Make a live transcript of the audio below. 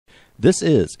This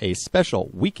is a special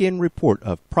weekend report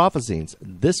of Prophezines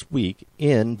this week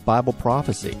in Bible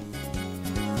prophecy.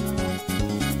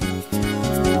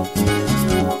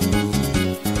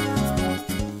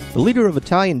 The leader of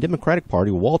Italian Democratic Party,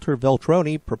 Walter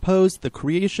Veltroni, proposed the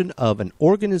creation of an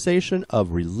organization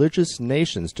of religious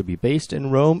nations to be based in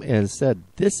Rome and said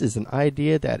this is an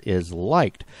idea that is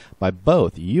liked by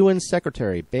both UN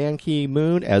Secretary Ban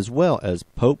Ki-moon as well as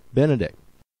Pope Benedict.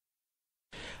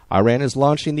 Iran is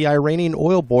launching the Iranian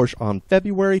Oil Bourse on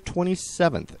February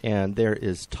 27th, and there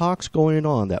is talks going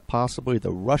on that possibly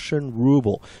the Russian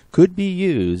Ruble could be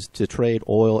used to trade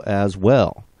oil as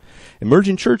well.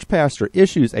 Emerging church pastor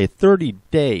issues a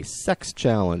 30-day sex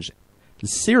challenge.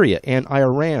 Syria and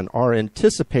Iran are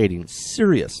anticipating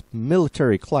serious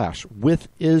military clash with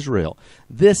Israel.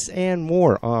 This and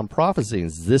more on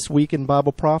Prophezines this week in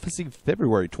Bible prophecy,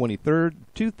 February 23rd,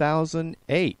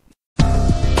 2008.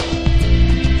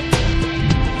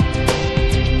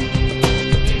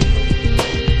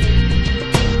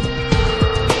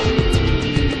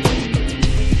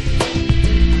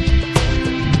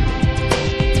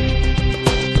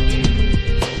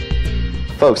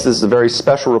 Folks, this is a very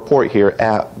special report here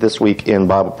at This Week in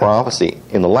Bible Prophecy.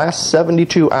 In the last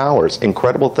 72 hours,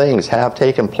 incredible things have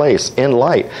taken place in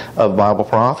light of Bible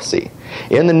prophecy.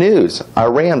 In the news,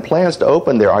 Iran plans to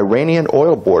open their Iranian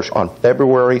Oil Bourse on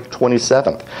February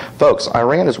 27th. Folks,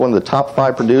 Iran is one of the top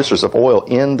 5 producers of oil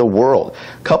in the world.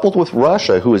 Coupled with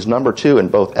Russia, who is number 2 in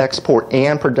both export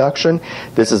and production,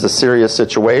 this is a serious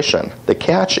situation. The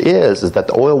catch is that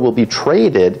the oil will be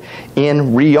traded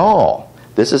in rial.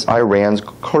 This is Iran's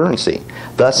currency,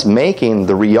 thus making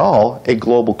the rial a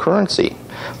global currency.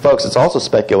 Folks, it's also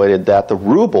speculated that the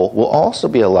ruble will also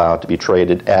be allowed to be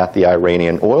traded at the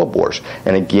Iranian Oil Bourse,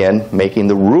 and again, making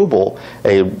the ruble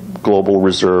a global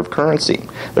reserve currency.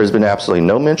 There's been absolutely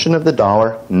no mention of the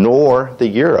dollar nor the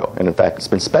euro, and in fact, it's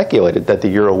been speculated that the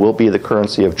euro will be the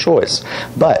currency of choice.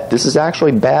 But this is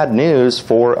actually bad news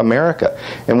for America.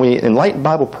 And in light of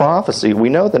Bible prophecy, we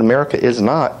know that America is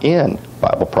not in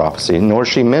Bible prophecy, nor is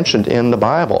she mentioned in the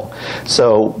Bible.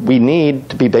 So we need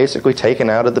to be basically taken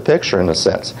out of the picture in a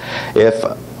sense. If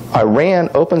Iran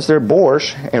opens their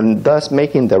bourse and thus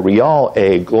making the rial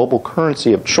a global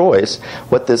currency of choice,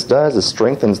 what this does is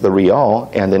strengthens the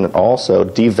rial, and then it also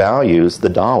devalues the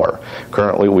dollar.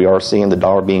 Currently we are seeing the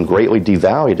dollar being greatly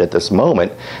devalued at this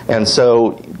moment, and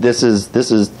so this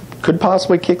could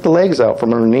possibly kick the legs out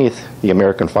from underneath the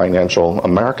American financial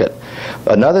market.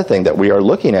 Another thing that we are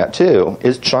looking at too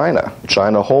is China.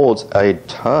 China holds a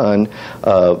ton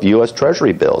of U.S.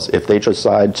 Treasury bills. If they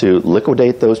decide to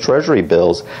liquidate those Treasury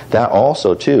bills, that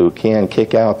also too can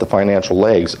kick out the financial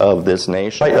legs of this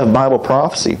nation. In light of Bible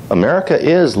prophecy, America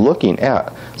is looking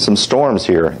at some storms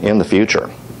here in the future.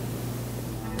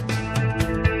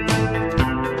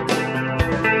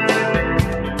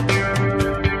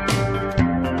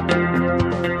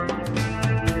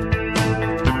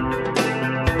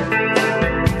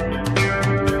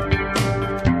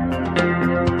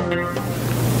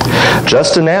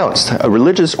 Just announced a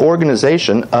religious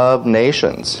organization of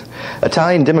nations.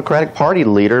 Italian Democratic Party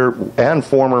leader and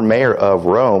former mayor of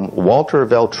Rome, Walter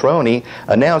Veltroni,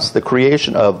 announced the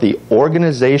creation of the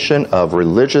Organization of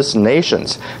Religious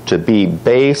Nations to be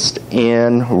based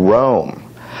in Rome.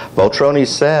 Veltroni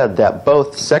said that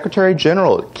both Secretary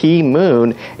General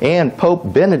Ki-moon and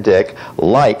Pope Benedict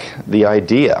like the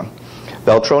idea.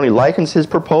 Veltroni likens his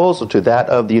proposal to that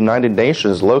of the United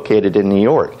Nations located in New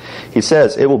York. He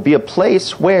says it will be a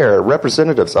place where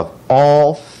representatives of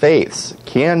all faiths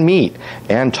can meet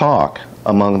and talk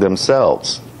among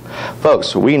themselves.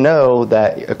 Folks, we know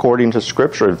that according to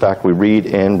Scripture, in fact we read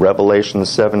in Revelation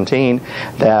 17,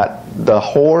 that the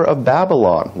whore of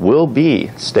Babylon will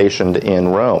be stationed in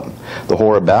Rome. The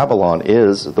whore of Babylon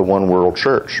is the one world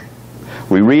church.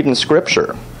 We read in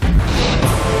Scripture,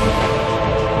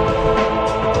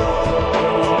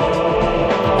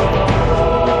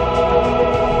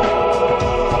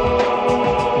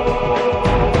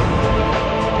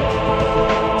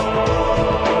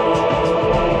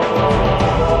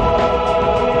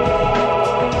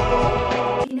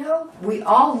 we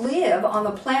all live on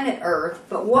the planet Earth,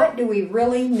 but what do we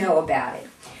really know about it?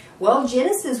 Well,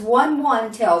 Genesis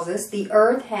 1:1 tells us the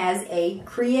earth has a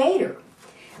creator.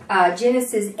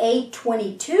 Genesis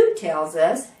 8:22 tells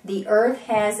us the earth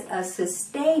has a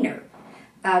sustainer.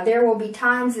 There will be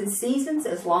times and seasons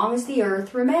as long as the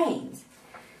earth remains.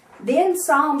 Then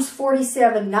Psalms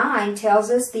 47:9 tells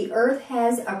us the earth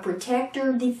has a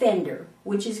protector defender,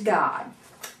 which is God.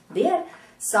 Then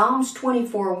Psalms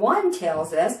 24:1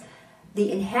 tells us the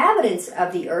inhabitants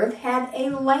of the earth have a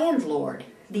landlord.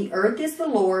 The earth is the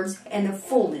Lord's and the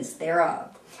fullness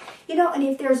thereof. You know, and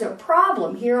if there's a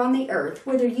problem here on the earth,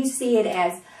 whether you see it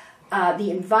as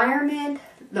the environment,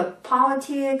 the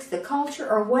politics, the culture,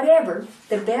 or whatever,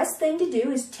 the best thing to do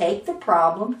is take the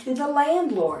problem to the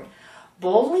landlord.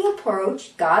 Boldly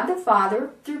approach God the Father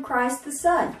through Christ the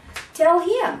Son. Tell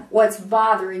Him what's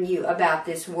bothering you about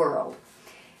this world.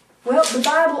 Well, the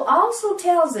Bible also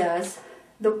tells us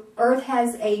the earth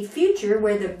has a future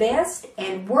where the best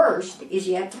and worst is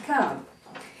yet to come.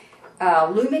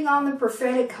 Looming on the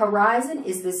prophetic horizon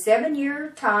is the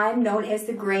 7-year time known as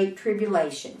the Great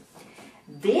Tribulation.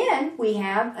 Then we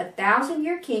have a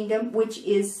 1,000-year kingdom, which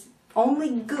is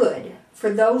only good for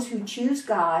those who choose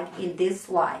God in this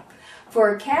life.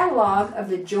 For a catalog of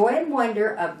the joy and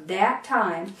wonder of that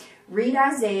time, read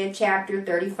Isaiah chapter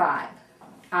 35.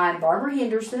 I'm Barbara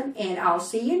Henderson, and I'll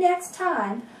see you next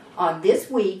time on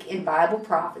This Week in Bible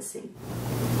Prophecy.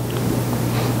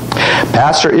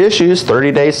 Pastor issues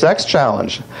 30-day sex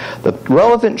challenge. The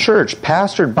relevant church,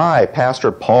 pastored by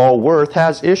Pastor Paul Worth,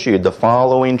 has issued the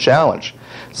following challenge.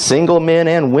 Single men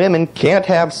and women can't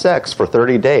have sex for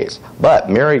 30 days, but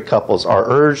married couples are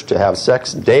urged to have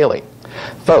sex daily.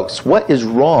 Folks, what is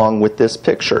wrong with this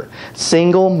picture?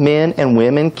 Single men and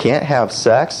women can't have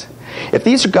sex? If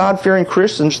these are God-fearing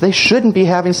Christians, they shouldn't be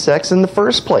having sex in the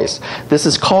first place. This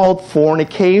is called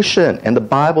fornication, and the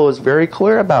Bible is very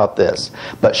clear about this.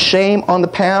 But shame on the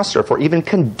pastor for even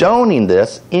condoning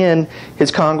this in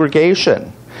his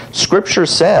congregation. Scripture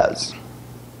says,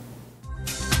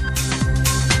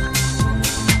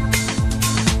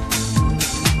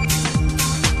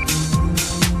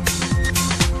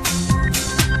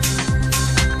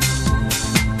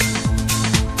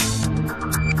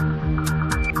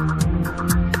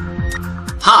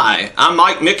 Hi, I'm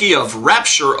Mike Mickey of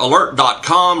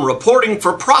RaptureAlert.com reporting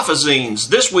for Prophezines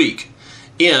this week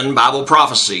in Bible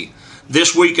Prophecy.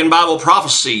 This week in Bible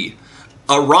Prophecy,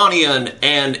 Iranian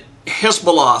and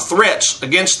Hezbollah threats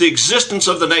against the existence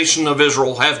of the nation of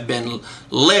Israel have been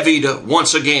levied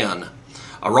once again.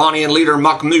 Iranian leader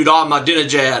Mahmoud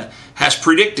Ahmadinejad has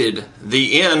predicted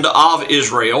the end of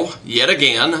Israel yet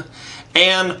again,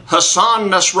 and Hassan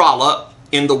Nasrallah,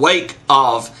 in the wake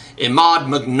of Ahmad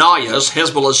Magnaya's,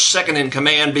 Hezbollah's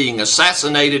second-in-command, being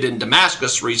assassinated in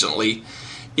Damascus recently,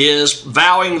 is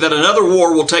vowing that another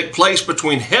war will take place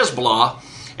between Hezbollah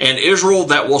and Israel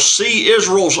that will see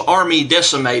Israel's army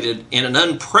decimated in an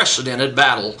unprecedented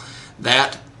battle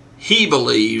that he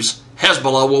believes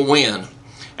Hezbollah will win.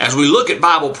 As we look at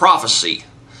Bible prophecy,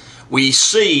 we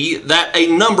see that a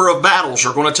number of battles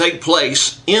are going to take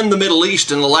place in the Middle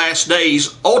East in the last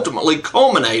days, ultimately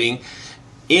culminating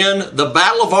in the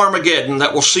Battle of Armageddon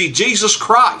that will see Jesus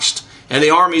Christ and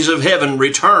the armies of heaven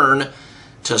return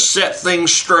to set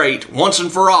things straight once and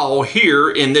for all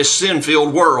here in this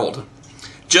sin-filled world.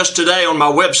 Just today on my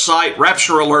website,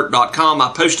 RaptureAlert.com,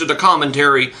 I posted a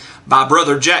commentary by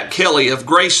Brother Jack Kelly of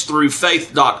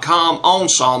GraceThroughFaith.com on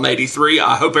Psalm 83.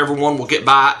 I hope everyone will get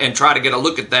by and try to get a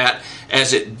look at that,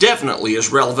 as it definitely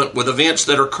is relevant with events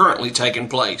that are currently taking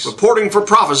place. Reporting for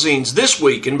Prophezines this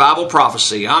week in Bible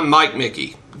Prophecy, I'm Mike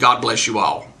Mickey. God bless you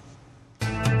all.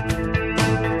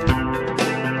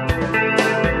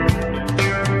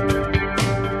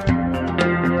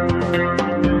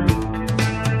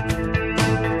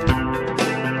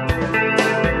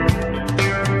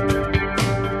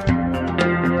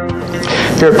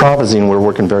 Here at Prophezine, we're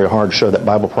working very hard to show that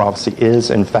Bible prophecy is,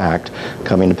 in fact,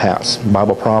 coming to pass.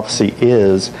 Bible prophecy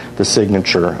is the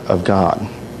signature of God.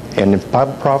 And if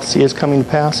Bible prophecy is coming to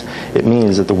pass, it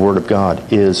means that the Word of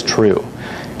God is true.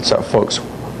 So, folks,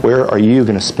 where are you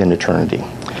going to spend eternity?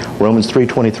 Romans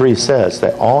 3:23 says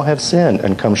that all have sinned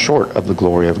and come short of the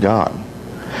glory of God.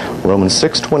 Romans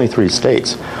 6:23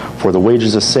 states, for the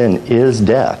wages of sin is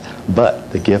death,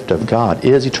 but the gift of God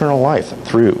is eternal life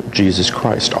through Jesus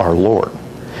Christ our Lord.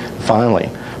 Finally,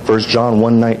 1 John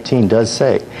 1:19 does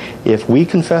say, if we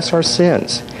confess our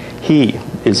sins, He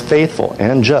is faithful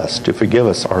and just to forgive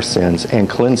us our sins and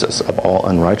cleanse us of all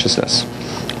unrighteousness.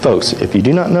 Folks, if you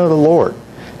do not know the Lord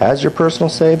as your personal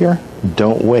Savior,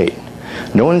 don't wait.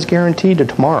 No one is guaranteed to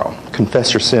tomorrow.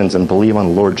 Confess your sins and believe on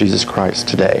the Lord Jesus Christ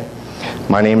today.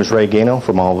 My name is Ray Gano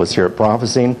from all of us here at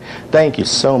Prophezine. Thank you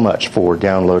so much for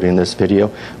downloading this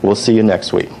video. We'll see you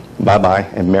next week.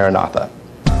 Bye-bye and Maranatha.